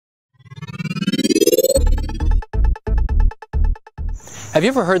Have you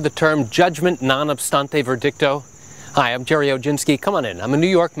ever heard the term judgment non-obstante verdicto? Hi, I'm Gerald Oginski. Come on in. I'm a New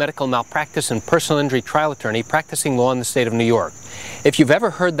York medical malpractice and personal injury trial attorney practicing law in the state of New York. If you've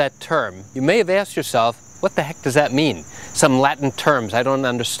ever heard that term, you may have asked yourself, what the heck does that mean? Some Latin terms, I don't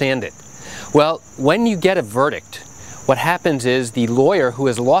understand it. Well, when you get a verdict, what happens is the lawyer who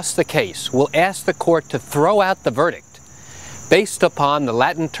has lost the case will ask the court to throw out the verdict based upon the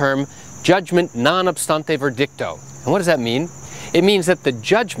Latin term judgment non-obstante verdicto. And what does that mean? It means that the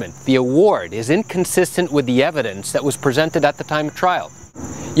judgment, the award, is inconsistent with the evidence that was presented at the time of trial.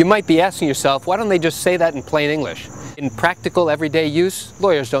 You might be asking yourself, why don't they just say that in plain English? In practical everyday use,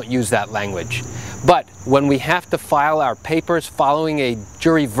 lawyers don't use that language. But when we have to file our papers following a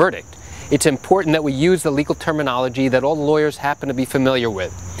jury verdict, it's important that we use the legal terminology that all lawyers happen to be familiar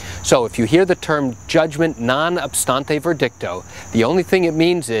with. So if you hear the term judgment non-obstante verdicto, the only thing it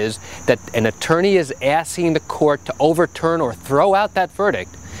means is that an attorney is asking the court to overturn or throw out that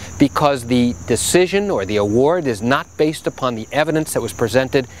verdict because the decision or the award is not based upon the evidence that was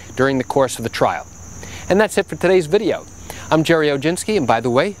presented during the course of the trial. And that's it for today's video. I'm Gerald Oginski, and by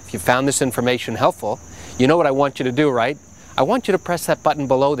the way, if you found this information helpful, you know what I want you to do, right? I want you to press that button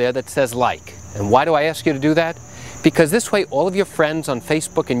below there that says like. And why do I ask you to do that? Because this way all of your friends on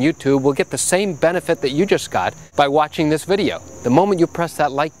Facebook and YouTube will get the same benefit that you just got by watching this video. The moment you press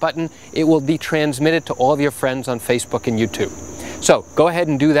that like button, it will be transmitted to all of your friends on Facebook and YouTube. So go ahead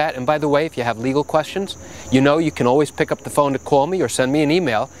and do that. And by the way, if you have legal questions, you know you can always pick up the phone to call me or send me an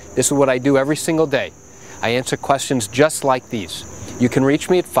email. This is what I do every single day. I answer questions just like these. You can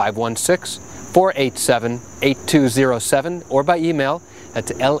reach me at 516-487-8207 or by email. That's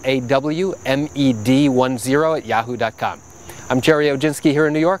lawmed10@yahoo.com. I'm Gerald Oginski here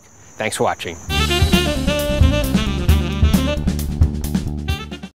in New York. Thanks for watching.